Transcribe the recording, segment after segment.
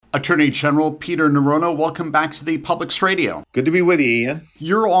Attorney General Peter Neronha, welcome back to the Publics Radio. Good to be with you, Ian.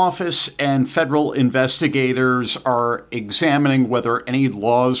 Your office and federal investigators are examining whether any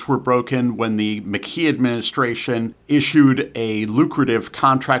laws were broken when the McKee administration issued a lucrative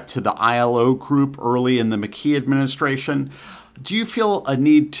contract to the ILO group early in the McKee administration. Do you feel a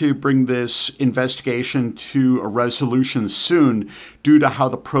need to bring this investigation to a resolution soon due to how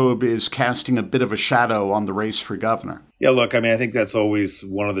the probe is casting a bit of a shadow on the race for governor? Yeah, look, I think that's always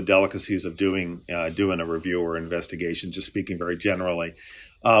one of the delicacies of doing a review or investigation, just speaking very generally.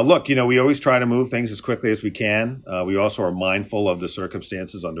 Look, we always try to move things as quickly as we can. We also are mindful of the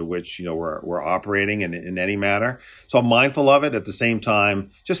circumstances under which, we're operating in any matter. So I'm mindful of it at the same time,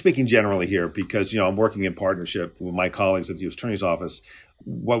 just speaking generally here, because, I'm working in partnership with my colleagues at the U.S. Attorney's Office.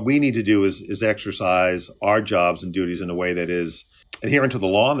 What we need to do is exercise our jobs and duties in a way that is adherent to the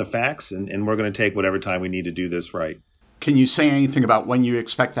law and the facts, and we're going to take whatever time we need to do this right. Can you say anything about when you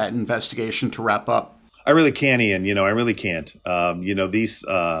expect that investigation to wrap up? I really can't, Ian. I really can't. These,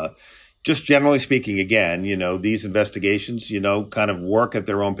 just generally speaking, again, these investigations, kind of work at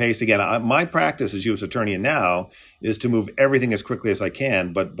their own pace. Again, my practice as U.S. Attorney now is to move everything as quickly as I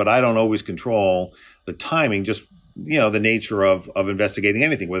can, but I don't always control the timing, just, the nature of investigating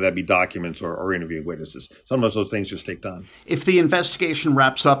anything, whether that be documents or interviewing witnesses. Sometimes those things just take time. If the investigation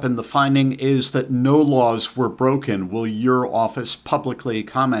wraps up and the finding is that no laws were broken, will your office publicly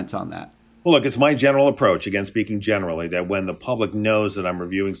comment on that? Well, look, it's my general approach, again, speaking generally, that when the public knows that I'm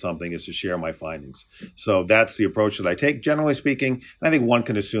reviewing something is to share my findings. So that's the approach that I take, generally speaking. And I think one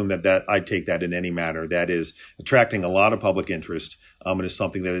can assume that I take that in any matter. That is attracting a lot of public interest and is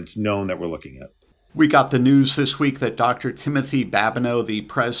something that it's known that we're looking at. We got the news this week that Dr. Timothy Babineau, the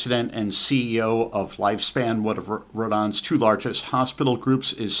president and CEO of Lifespan, one of Rhode Island's two largest hospital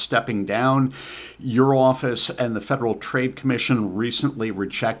groups, is stepping down. Your office and the Federal Trade Commission recently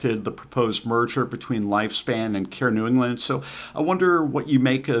rejected the proposed merger between Lifespan and Care New England. So I wonder what you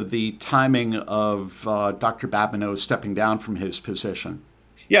make of the timing of Dr. Babineau stepping down from his position.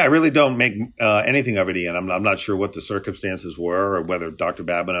 Yeah, I really don't make anything of it, Ian. I'm not sure what the circumstances were or whether Dr.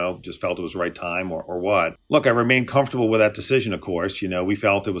 Babineau just felt it was the right time or what. Look, I remain comfortable with that decision, of course. We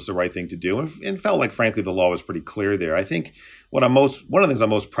felt it was the right thing to do and felt like, frankly, the law was pretty clear there. I think one of the things I'm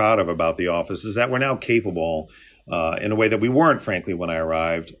most proud of about the office is that we're now capable, in a way that we weren't, frankly, when I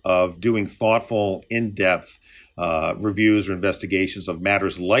arrived, of doing thoughtful, in-depth reviews or investigations of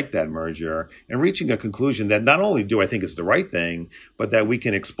matters like that merger and reaching a conclusion that not only do I think is the right thing, but that we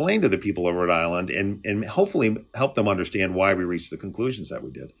can explain to the people of Rhode Island and hopefully help them understand why we reached the conclusions that we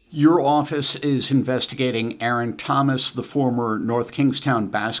did. Your office is investigating Aaron Thomas, the former North Kingstown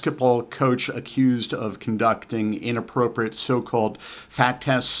basketball coach accused of conducting inappropriate so-called fat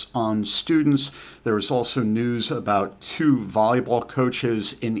tests on students. There is also news about two volleyball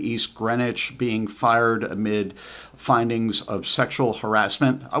coaches in East Greenwich being fired amid findings of sexual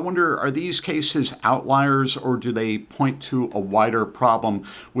harassment. I wonder, are these cases outliers or do they point to a wider problem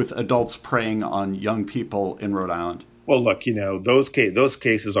with adults preying on young people in Rhode Island? Well, look, those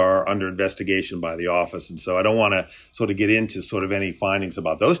cases are under investigation by the office. And so I don't want to sort of get into sort of any findings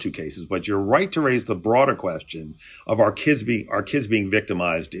about those two cases. But you're right to raise the broader question of our kids being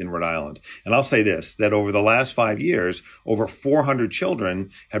victimized in Rhode Island. And I'll say this, that over the last 5 years, over 400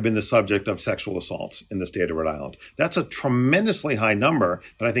 children have been the subject of sexual assaults in the state of Rhode Island. That's a tremendously high number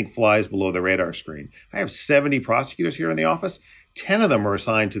that I think flies below the radar screen. I have 70 prosecutors here in the office. 10 of them are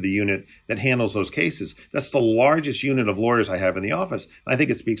assigned to the unit that handles those cases. That's the largest unit of lawyers I have in the office. And I think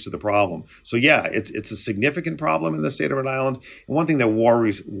it speaks to the problem. So yeah, it's a significant problem in the state of Rhode Island. And one thing that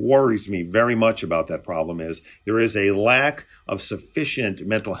worries me very much about that problem is there is a lack of sufficient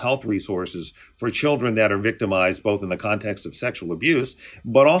mental health resources for children that are victimized, both in the context of sexual abuse,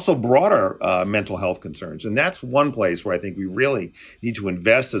 but also broader mental health concerns. And that's one place where I think we really need to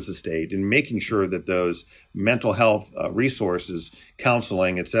invest as a state in making sure that those mental health resources,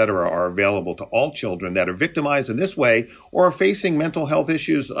 counseling, et cetera, are available to all children that are victimized in this way or are facing mental health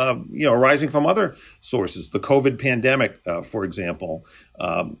issues, arising from other sources. The COVID pandemic, for example,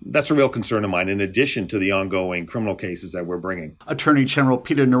 that's a real concern of mine, in addition to the ongoing criminal cases that we're bringing. Attorney General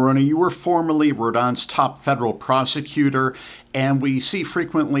Peter Neronha, you were formerly Rhode Island's top federal prosecutor, and we see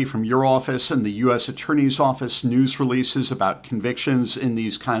frequently from your office and the U.S. Attorney's Office news releases about convictions in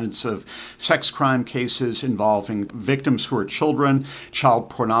these kinds of sex crime cases involving victims who are children, child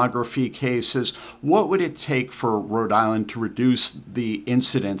pornography cases. What would it take for Rhode Island to reduce the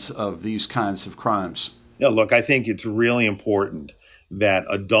incidence of these kinds of crimes? Yeah, look, I think it's really important that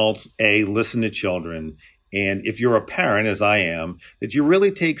adults, A, listen to children, And if you're a parent, as I am, that you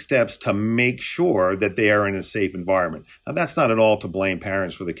really take steps to make sure that they are in a safe environment. Now, that's not at all to blame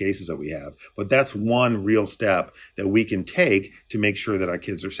parents for the cases that we have, but that's one real step that we can take to make sure that our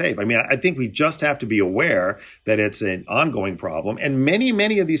kids are safe. I mean, I think we just have to be aware that it's an ongoing problem. And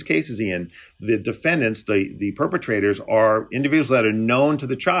many of these cases, Ian, the defendants, the perpetrators are individuals that are known to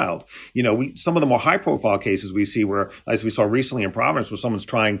the child. You know, some of the more high profile cases we see where, as we saw recently in Providence, where someone's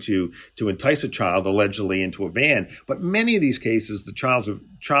trying to entace a child allegedly into a van. But many of these cases, the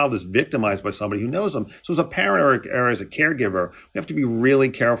child is victimized by somebody who knows them. So as a parent or as a caregiver, we have to be really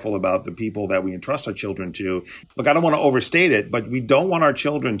careful about the people that we entrust our children to. Look, I don't want to overstate it, but we don't want our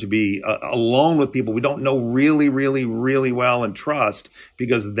children to be alone with people we don't know really well and trust,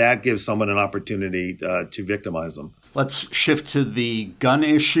 because that gives someone an opportunity to victimize them. Let's shift to the gun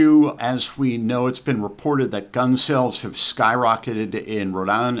issue. As we know, it's been reported that gun sales have skyrocketed in Rhode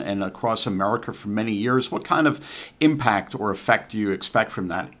Island and across America for many years. What kind of impact or effect do you expect from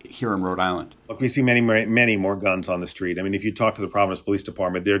that here in Rhode Island? Look, we see many more guns on the street. I mean, if you talk to the Providence Police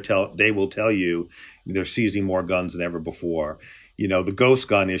Department, they will tell you they're seizing more guns than ever before. You know, the ghost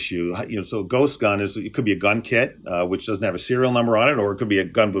gun issue, so a ghost gun it could be a gun kit, which doesn't have a serial number on it, or it could be a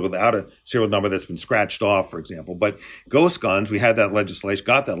gun without a serial number that's been scratched off, for example. But ghost guns, we had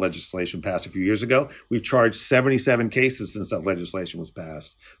got that legislation passed a few years ago. We've charged 77 cases since that legislation was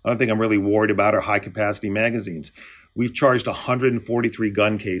passed. Another thing I'm really worried about are high capacity magazines. We've charged 143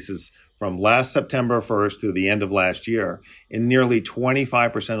 gun cases from last September 1st to the end of last year. In nearly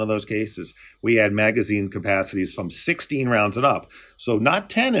 25% of those cases, we had magazine capacities from 16 rounds and up. So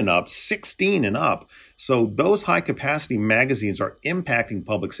not 10 and up, 16 and up. So those high capacity magazines are impacting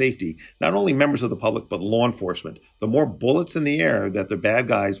public safety, not only members of the public, but law enforcement. The more bullets in the air that the bad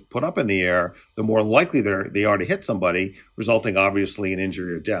guys put up in the air, the more likely they are to hit somebody, resulting obviously in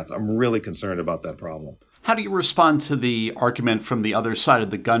injury or death. I'm really concerned about that problem. How do you respond to the argument from the other side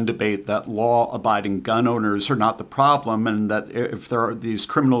of the gun debate that law-abiding gun owners are not the problem, and that if there are these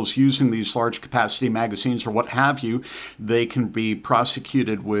criminals using these large-capacity magazines or what have you, they can be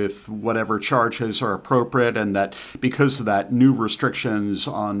prosecuted with whatever charges are appropriate, and that because of that, new restrictions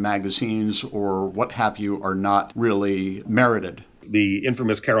on magazines or what have you are not really merited? The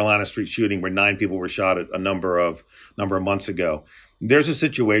infamous Carolina Street shooting where 9 people were shot a number of months ago. There's a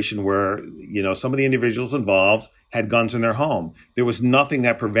situation where, some of the individuals involved had guns in their home. There was nothing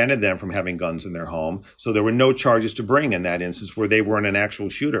that prevented them from having guns in their home. So there were no charges to bring in that instance where they weren't an actual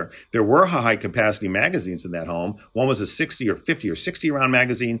shooter. There were high capacity magazines in that home. One was a 60 or 50 or 60 round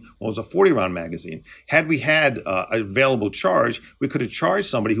magazine. One was a 40 round magazine. Had we had an available charge, we could have charged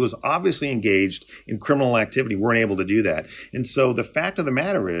somebody who was obviously engaged in criminal activity. We weren't able to do that. And so the fact of the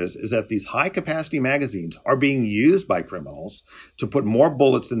matter is that these high capacity magazines are being used by criminals to put more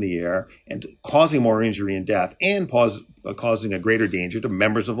bullets in the air and causing more injury and death, and causing a greater danger to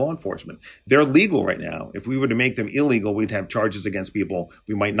members of law enforcement. They're legal right now. If we were to make them illegal, we'd have charges against people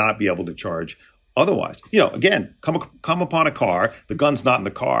we might not be able to charge otherwise. Again, come upon a car, the gun's not in the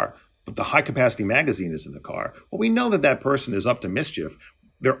car, but the high capacity magazine is in the car. Well, we know that person is up to mischief.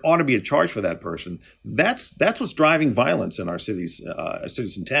 There ought to be a charge for that person. That's what's driving violence in our cities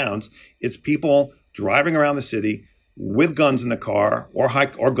and towns. It's people driving around the city with guns in the car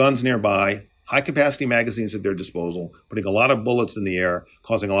or guns nearby, high-capacity magazines at their disposal, putting a lot of bullets in the air,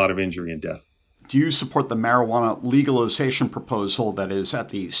 causing a lot of injury and death. Do you support the marijuana legalization proposal that is at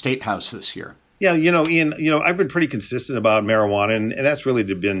the State House this year? Yeah, Ian, I've been pretty consistent about marijuana, and that's really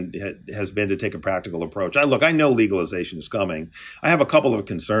has been to take a practical approach. I know legalization is coming. I have a couple of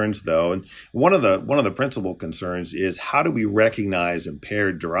concerns, though, and one of the principal concerns is how do we recognize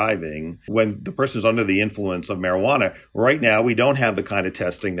impaired driving when the person is under the influence of marijuana? Right now, we don't have the kind of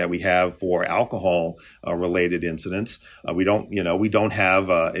testing that we have for alcohol-related incidents. We don't have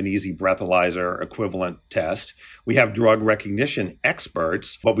an easy breathalyzer equivalent test. We have drug recognition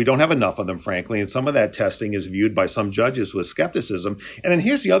experts, but we don't have enough of them, frankly. And some of that testing is viewed by some judges with skepticism. And then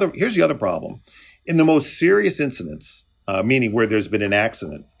here's the other problem. In the most serious incidents, meaning where there's been an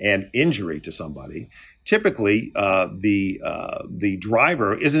accident and injury to somebody, typically the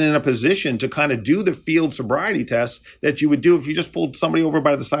driver isn't in a position to kind of do the field sobriety test that you would do if you just pulled somebody over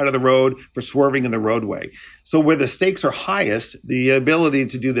by the side of the road for swerving in the roadway. So where the stakes are highest, the ability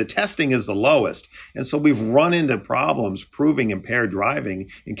to do the testing is the lowest. And so we've run into problems proving impaired driving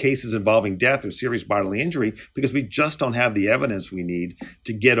in cases involving death or serious bodily injury because we just don't have the evidence we need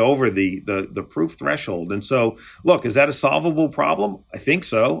to get over the proof threshold. And so, look, is that a solvable problem? I think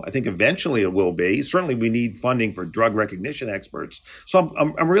so. I think eventually it will be. Certainly we need funding for drug recognition experts. So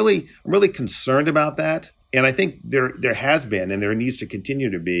I'm really concerned about that. And I think there has been, and there needs to continue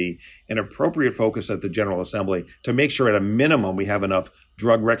to be, an appropriate focus at the General Assembly to make sure at a minimum we have enough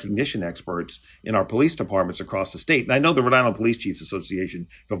drug recognition experts in our police departments across the state. And I know the Rhode Island Police Chiefs Association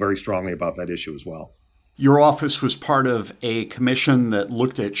feel very strongly about that issue as well. Your office was part of a commission that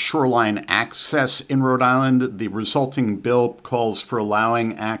looked at shoreline access in Rhode Island. The resulting bill calls for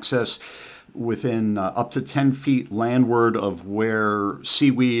allowing access within up to 10 feet landward of where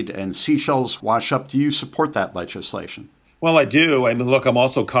seaweed and seashells wash up. Do you support that legislation? Well, I do. I mean, look, I'm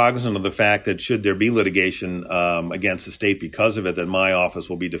also cognizant of the fact that should there be litigation against the state because of it, that my office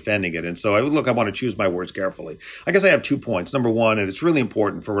will be defending it. And so I want to choose my words carefully. I guess I have 2 points. Number one, and it's really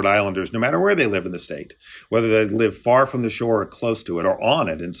important for Rhode Islanders, no matter where they live in the state, whether they live far from the shore or close to it or on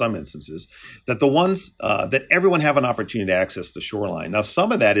it in some instances, that that everyone have an opportunity to access the shoreline. Now,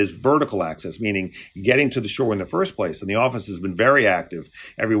 some of that is vertical access, meaning getting to the shore in the first place. And the office has been very active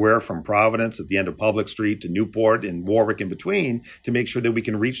everywhere from Providence at the end of Public Street to Newport and Warwick and between to make sure that we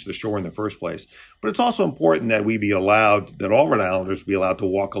can reach the shore in the first place. But it's also important that that all Rhode Islanders be allowed to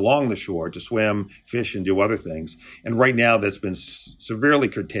walk along the shore, to swim, fish, and do other things. And right now that's been severely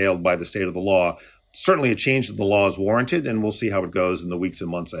curtailed by the state of the law. Certainly a change of the law is warranted, and we'll see how it goes in the weeks and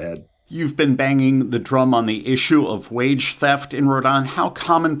months ahead. You've been banging the drum on the issue of wage theft in Rhode Island. How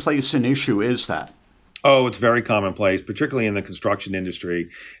commonplace an issue is that? Oh, it's very commonplace, particularly in the construction industry.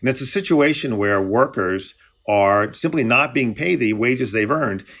 And it's a situation where workers are simply not being paid the wages they've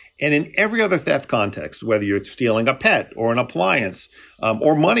earned. And in every other theft context, whether you're stealing a pet or an appliance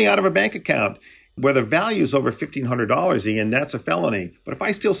or money out of a bank account, where the value is over $1,500, Ian, that's a felony. But if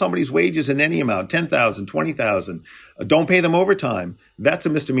I steal somebody's wages in any amount, $10,000, $20,000, don't pay them overtime, that's a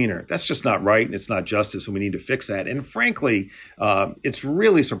misdemeanor. That's just not right, and it's not justice, and we need to fix that. And frankly, it's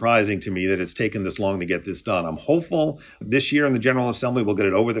really surprising to me that it's taken this long to get this done. I'm hopeful this year in the General Assembly we'll get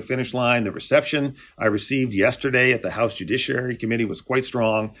it over the finish line. The reception I received yesterday at the House Judiciary Committee was quite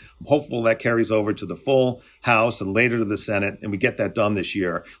strong. I'm hopeful that carries over to the full House and later to the Senate, and we get that done this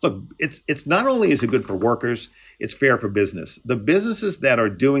year. Look, it's not only is it good for workers, it's fair for business. The businesses that are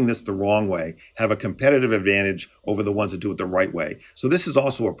doing this the wrong way have a competitive advantage over the ones that do it the right way. So this is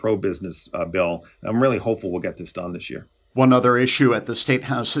also a pro-business bill. I'm really hopeful we'll get this done this year. One other issue at the State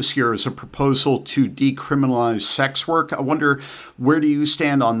House this year is a proposal to decriminalize sex work. I wonder, where do you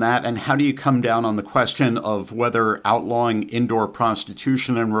stand on that, and how do you come down on the question of whether outlawing indoor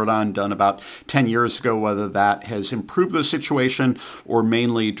prostitution in Rhode Island, done about 10 years ago, whether that has improved the situation or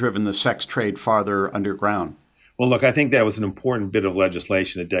mainly driven the sex trade farther underground? Well, look, I think that was an important bit of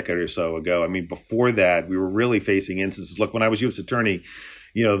legislation a decade or so ago. I mean, before that, we were really facing instances. Look, when I was U.S. Attorney,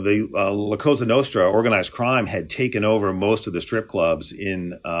 the La Cosa Nostra, organized crime, had taken over most of the strip clubs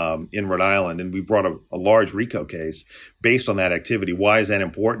in Rhode Island, and we brought a large RICO case based on that activity. Why is that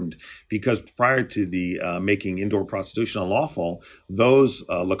important? Because prior to the making indoor prostitution unlawful, those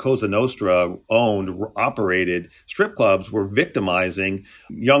La Cosa Nostra owned, operated strip clubs were victimizing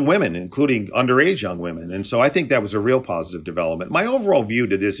young women, including underage young women. And so I think that was a real positive development. My overall view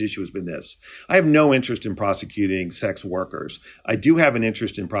to this issue has been this. I have no interest in prosecuting sex workers. I do have an interest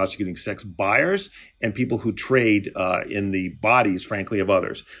in prosecuting sex buyers and people who trade in the bodies, frankly, of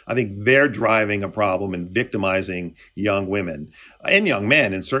others. I think they're driving a problem and victimizing young women and young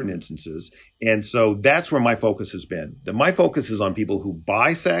men in certain instances. And so that's where my focus has been. My focus is on people who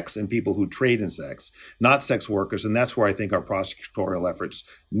buy sex and people who trade in sex, not sex workers. And that's where I think our prosecutorial efforts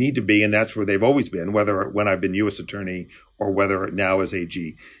need to be. And that's where they've always been, whether when I've been U.S. Attorney or whether now as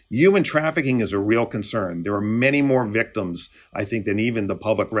AG. Human trafficking is a real concern. There are many more victims, I think, than even the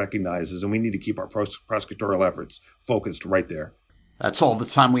public recognizes. And we need to keep our prosecutorial efforts focused right there. That's all the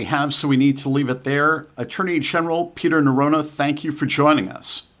time we have, so we need to leave it there. Attorney General Peter Neronha, thank you for joining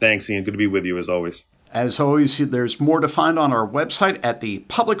us. Thanks, Ian. Good to be with you as always. As always, there's more to find on our website at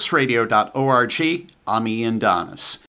thepublicsradio.org. I'm Ian Donis.